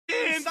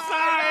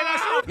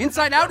Out?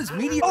 Inside Out is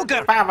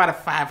mediocre. 5 out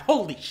of 5.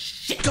 Holy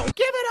shit. Don't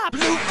give it up,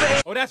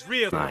 Lupe. Oh, that's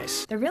real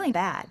nice. They're really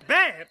bad.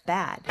 Bad?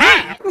 Bad.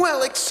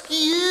 Well,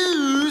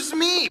 excuse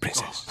me.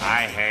 Princess.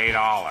 I hate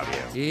all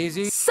of you.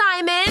 Easy.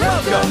 Simon!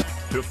 Welcome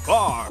to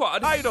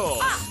Farquaad Idol.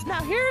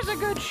 Now here's a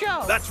good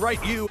show. That's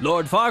right, you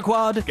Lord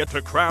Farquaad, get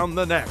to crown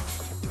the next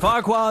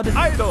Farquaad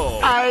Idol.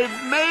 I've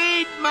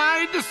made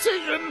my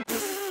decision.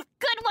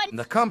 Good one!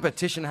 The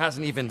competition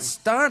hasn't even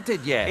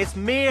started yet. It's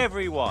me,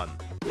 everyone.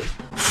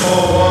 For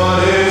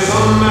what is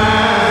a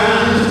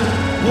man?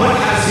 What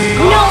has he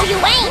got? No, you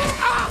ain't!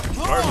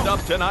 First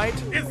up tonight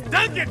is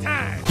dungeon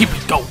time. Here we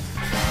go.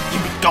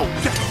 Here we go.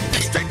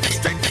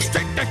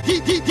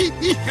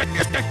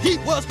 He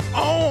was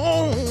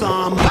on.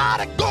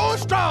 Somebody go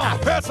strong. I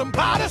heard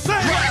somebody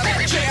say.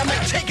 Jam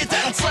it, take it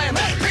down, slam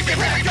it. Pick it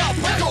back up,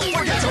 don't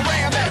forget to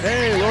ram it.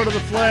 Hey, Lord of the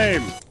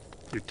Flame.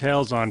 Your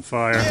tail's on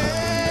fire.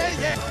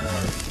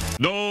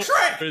 No,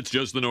 Shrek. it's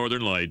just the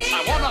Northern Lights.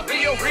 I wanna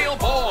be a real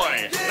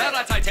boy, not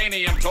a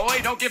titanium toy.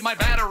 Don't give my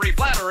battery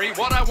flattery.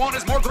 What I want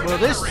is more greenery.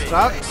 Well, this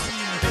sucks.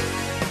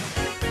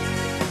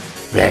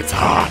 That's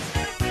hot.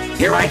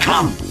 Here I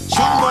come.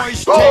 Some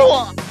boys take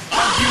a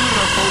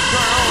beautiful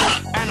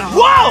girl and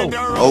hide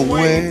her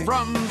away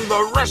from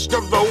the rest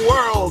of the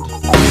world.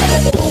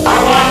 I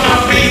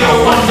wanna be the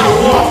one to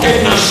walk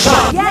in the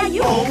sun. Yeah,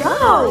 you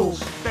go.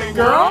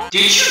 Girl?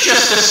 Did you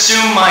just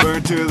assume my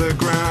Burn to the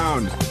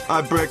ground,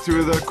 I break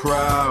through the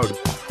crowd.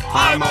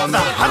 I'm on the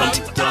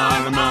hunt,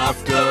 I'm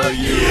after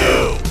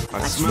you.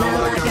 I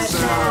smell like a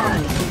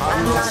sound,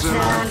 I'm lost and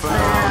I'm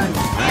found.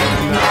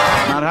 And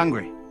Not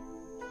hungry.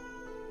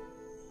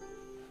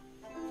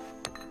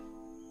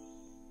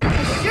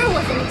 Sure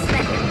wasn't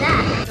expecting that.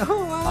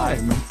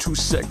 I'm too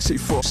sexy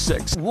for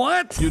sex.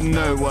 What? You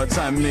know what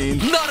I mean.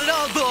 Not at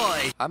all,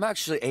 boy! I'm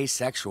actually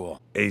asexual.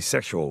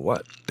 Asexual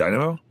what?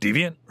 Dynamo?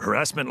 Deviant?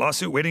 Harassment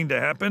lawsuit waiting to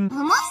happen?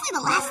 Mostly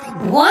the last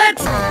thing.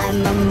 What?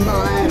 I'm a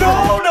mother.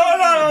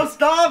 No,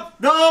 stop,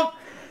 no.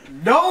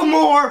 No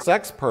more.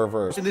 Sex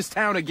perverts in this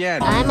town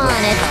again. I'm on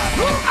it.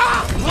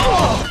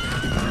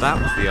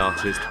 That was the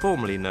artist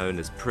formerly known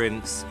as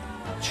Prince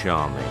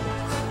Charming.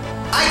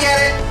 I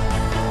get it.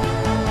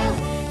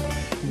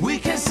 We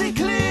can see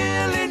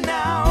clearly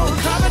now.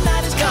 Carbon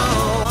night is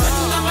gone.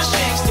 Putting on my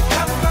shades to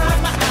cover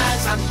up my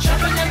eyes. I'm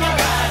jumping in my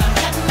ride. I'm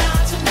heading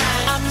out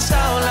tonight. I'm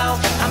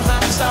solo. I'm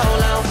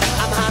solo.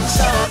 I'm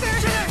solo.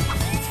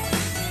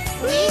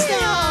 Please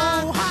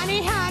no,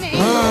 honey, honey.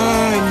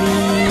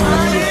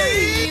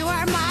 You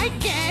are my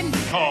candy.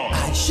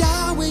 I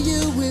shower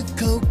you with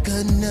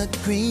coconut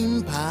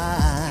cream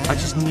pie. I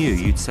just knew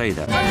you'd say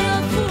that.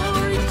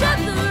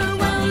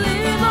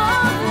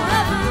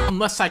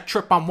 Unless I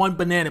trip on one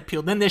banana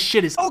peel, then this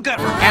shit is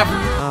forever.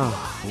 Oh,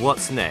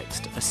 what's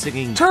next? A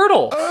singing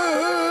Turtle.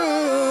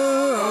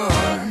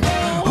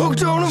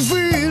 Hooked on a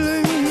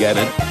feeling, Get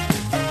it?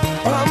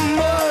 I'm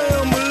my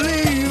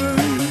unbeliever.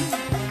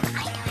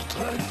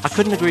 I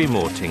couldn't agree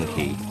more,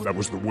 Tinky. That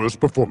was the worst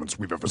performance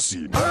we've ever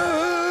seen.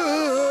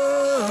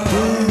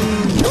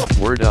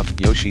 Word up,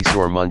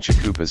 Yoshi-Sor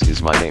Munchakoopas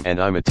is my name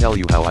and I'ma tell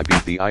you how I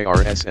beat the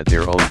IRS at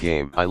their own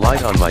game. I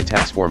lied on my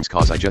tax forms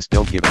cause I just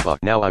don't give a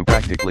fuck. Now I'm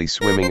practically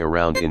swimming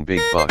around in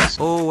big bucks.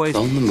 Always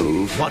on the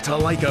move. What I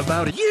like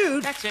about you.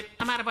 That's it.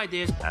 I'm out of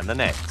ideas. And the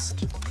next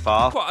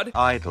Farquaad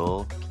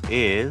Idol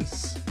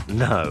is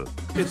no.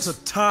 It's a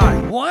tie.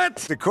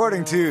 What?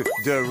 According to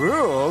the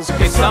rules.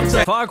 It's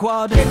something.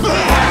 Farquaad.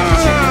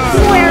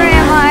 Where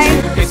am I?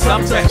 It's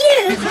something.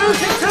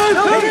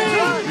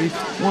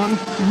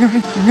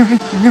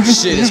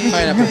 Shit, this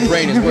pineapple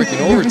brain is working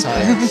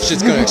overtime.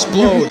 Shit's gonna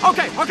explode.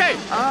 Okay.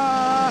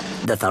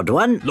 The third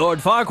one. Lord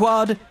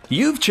Farquaad,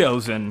 you've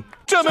chosen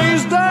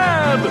Jimmy's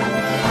dad.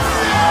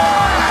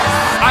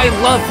 I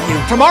love you.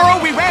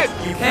 Tomorrow we wed.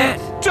 You can't.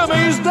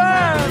 Jimmy's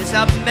dad is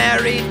a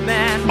married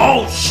man.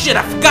 Oh shit,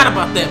 I forgot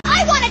about that.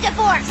 I want a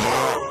divorce!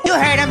 You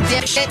heard him,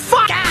 dipshit.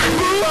 Fuck.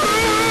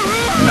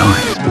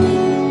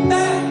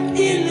 Back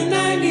in the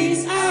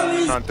 90s, I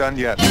was Not done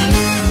yet.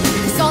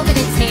 It's all that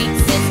it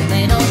takes is a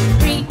little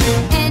free.